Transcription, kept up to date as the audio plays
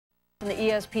In the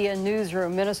ESPN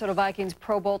newsroom, Minnesota Vikings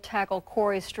Pro Bowl tackle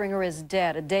Korey Stringer is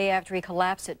dead a day after he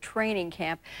collapsed at training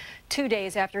camp, 2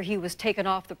 days after he was taken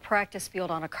off the practice field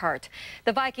on a cart.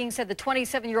 The Vikings said the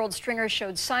 27-year-old Stringer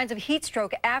showed signs of heat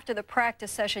stroke after the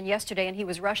practice session yesterday, and he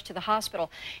was rushed to the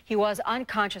hospital. He was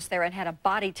unconscious there and had a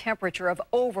body temperature of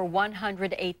over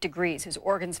 108 degrees. His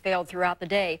organs failed throughout the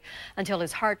day until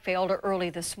his heart failed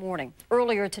early this morning.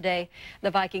 Earlier today,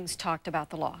 the Vikings talked about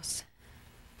the loss.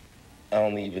 I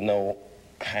don't even know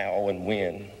how and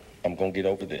when I'm going to get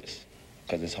over this,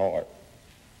 because it's hard.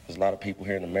 There's a lot of people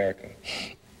here in America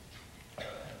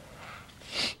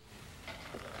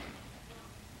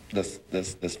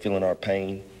that's feeling our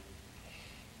pain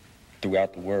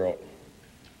throughout the world.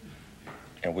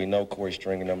 And we know Korey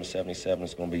Stringer, number 77,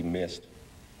 is going to be missed.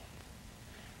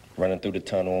 Running through the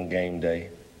tunnel on game day,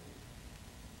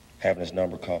 having his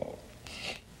number called.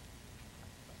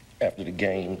 After the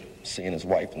game, seeing his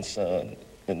wife and son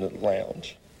in the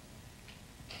lounge.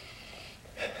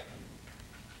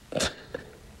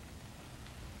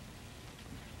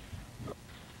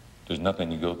 There's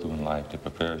nothing you go through in life that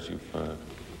prepares you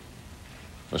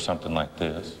for something like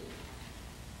this.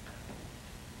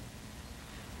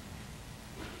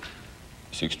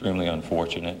 It's extremely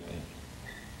unfortunate.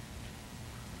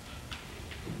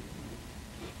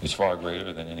 It's far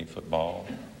greater than any football.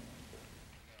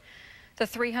 The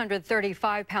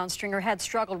 335-pound Stringer had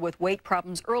struggled with weight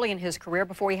problems early in his career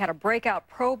before he had a breakout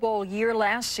Pro Bowl year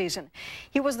last season.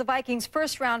 He was the Vikings'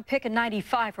 first-round pick in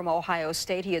 '95 from Ohio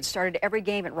State. He had started every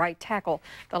game at right tackle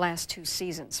the last 2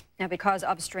 seasons. Now, because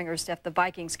of Stringer's death, the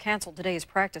Vikings canceled today's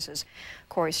practices.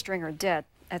 Korey Stringer dead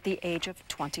at the age of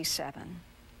 27.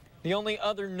 The only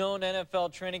other known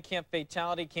NFL training camp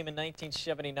fatality came in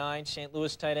 1979. St.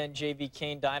 Louis tight end J.V.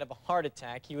 Kane died of a heart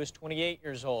attack. He was 28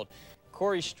 years old.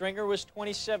 Korey Stringer was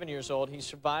 27 years old. He's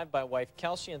survived by wife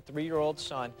Kelsey and 3-year-old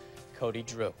son Cody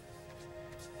Drew.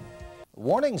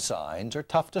 Warning signs are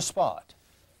tough to spot.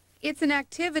 It's an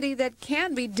activity that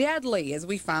can be deadly, as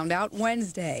we found out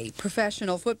Wednesday.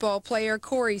 Professional football player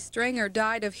Korey Stringer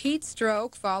died of heat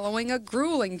stroke following a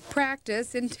grueling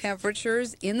practice in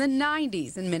temperatures in the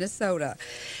 90s in Minnesota.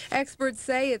 Experts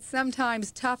say it's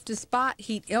sometimes tough to spot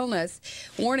heat illness.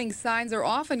 Warning signs are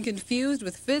often confused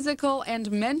with physical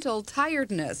and mental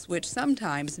tiredness, which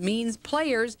sometimes means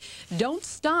players don't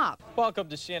stop. Welcome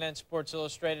to CNN Sports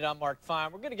Illustrated. I'm Mark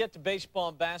Fine. We're going to get to baseball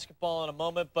and basketball in a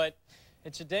moment, but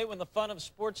it's a day when the fun of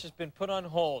sports has been put on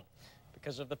hold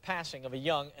because of the passing of a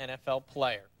young NFL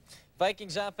player.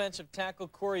 Vikings offensive tackle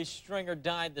Korey Stringer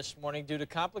died this morning due to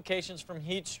complications from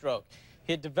heat stroke.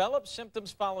 He had developed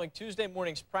symptoms following Tuesday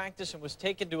morning's practice and was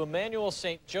taken to Emmanuel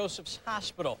St. Joseph's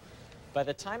Hospital. By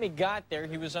the time he got there,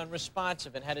 he was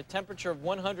unresponsive and had a temperature of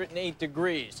 108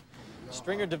 degrees.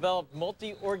 Stringer developed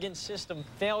multi-organ system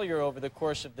failure over the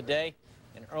course of the day,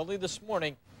 and early this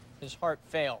morning, his heart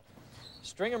failed.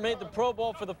 Stringer made the Pro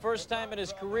Bowl for the first time in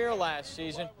his career last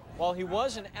season. While he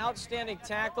was an outstanding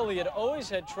tackle, he had always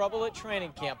had trouble at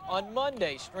training camp. On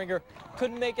Monday, Stringer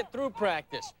couldn't make it through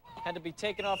practice, had to be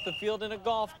taken off the field in a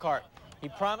golf cart. He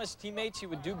promised teammates he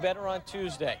would do better on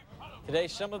Tuesday. Today,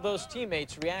 some of those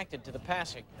teammates reacted to the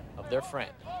passing of their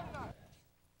friend.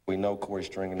 We know Korey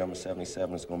Stringer, number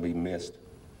 77, is going to be missed.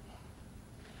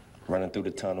 Running through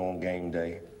the tunnel on game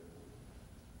day,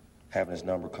 having his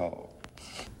number called.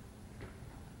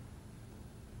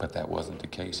 But that wasn't the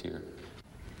case here.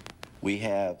 We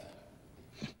have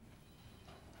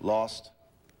lost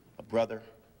a brother,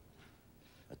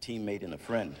 a teammate, and a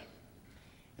friend.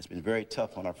 It's been very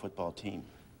tough on our football team.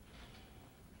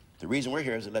 The reason we're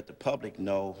here is to let the public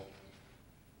know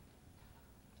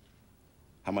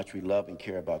how much we love and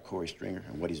care about Korey Stringer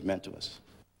and what he's meant to us.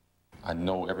 I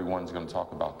know everyone's going to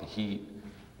talk about the heat.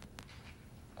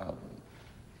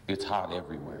 It's hot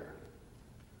everywhere.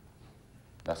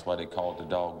 That's why they call it the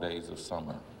dog days of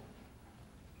summer.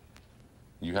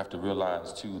 You have to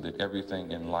realize, too, that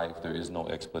everything in life there is no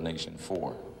explanation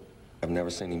for. I've never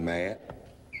seen him mad.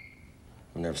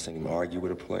 I've never seen him argue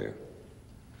with a player.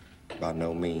 By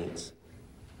no means.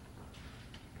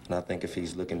 And I think if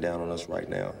he's looking down on us right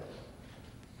now,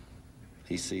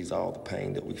 he sees all the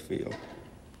pain that we feel.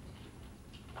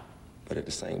 But at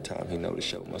the same time, he knows the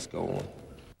show must go on.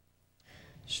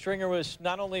 Stringer was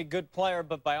not only a good player,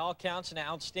 but by all counts, an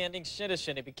outstanding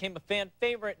citizen. He became a fan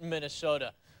favorite in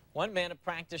Minnesota. One man at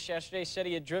practice yesterday said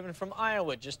he had driven from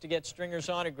Iowa just to get Stringer's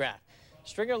autograph.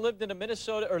 Stringer lived in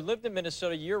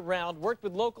Minnesota year-round, worked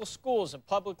with local schools and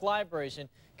public libraries and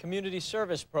community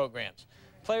service programs.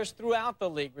 Players throughout the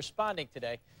league responding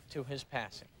today to his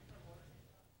passing.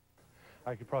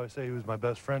 I could probably say he was my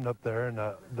best friend up there, and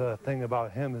the thing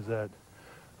about him is that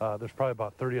there's probably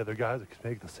about 30 other guys that can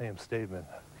make the same statement.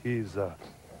 He was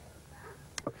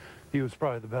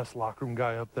probably the best locker room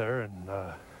guy up there, and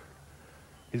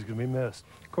he's going to be missed.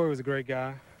 Korey was a great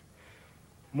guy.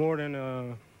 More than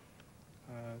the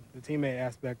teammate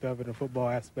aspect of it, the football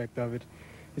aspect of it.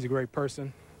 He's a great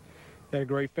person. He had a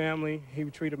great family. He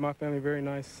treated my family very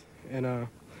nice. And I'm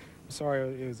sorry,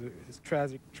 it was a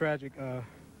tragic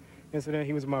incident.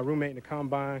 He was my roommate in the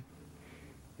combine.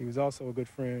 He was also a good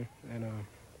friend, and it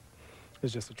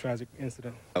was just a tragic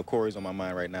incident. Korey's on my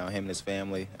mind right now, him and his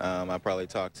family. I probably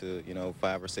talked to,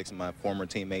 5 or 6 of my former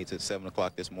teammates at 7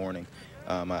 o'clock this morning.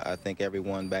 I think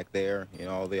everyone back there,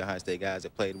 all the Ohio State guys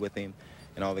that played with him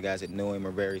and all the guys that knew him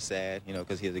are very sad,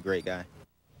 because he was a great guy.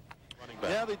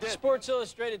 Yeah, they did. Sports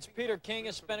Illustrated's Peter King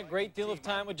has spent a great deal of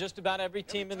time with just about every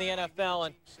team in the NFL,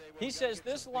 and he says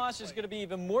this loss is going to be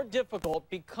even more difficult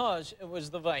because it was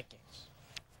the Vikings.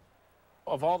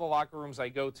 Of all the locker rooms I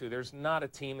go to, there's not a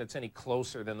team that's any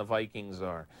closer than the Vikings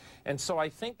are. And so I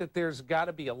think that there's got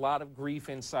to be a lot of grief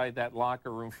inside that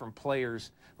locker room from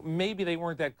players. Maybe they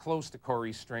weren't that close to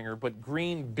Korey Stringer, but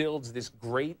Green builds this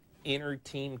great inner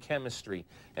team chemistry,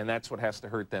 and that's what has to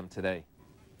hurt them today.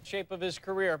 Shape of his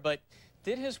career, but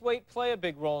did his weight play a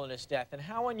big role in his death, and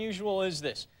how unusual is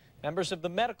this? Members of the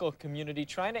medical community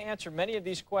trying to answer many of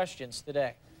these questions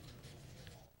today.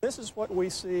 This is what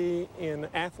we see in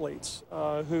athletes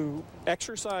who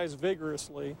exercise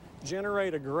vigorously,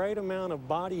 generate a great amount of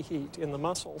body heat in the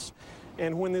muscles.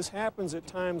 And when this happens at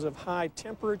times of high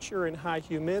temperature and high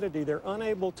humidity, they're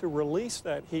unable to release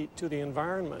that heat to the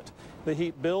environment. The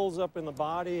heat builds up in the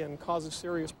body and causes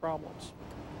serious problems.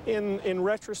 In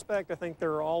retrospect, I think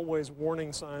there are always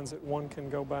warning signs that one can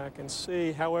go back and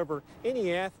see. However,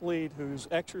 any athlete who's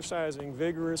exercising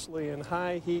vigorously in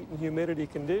high heat and humidity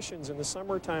conditions in the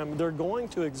summertime, they're going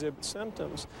to exhibit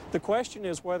symptoms. The question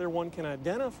is whether one can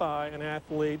identify an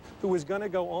athlete who is going to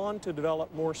go on to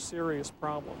develop more serious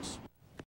problems.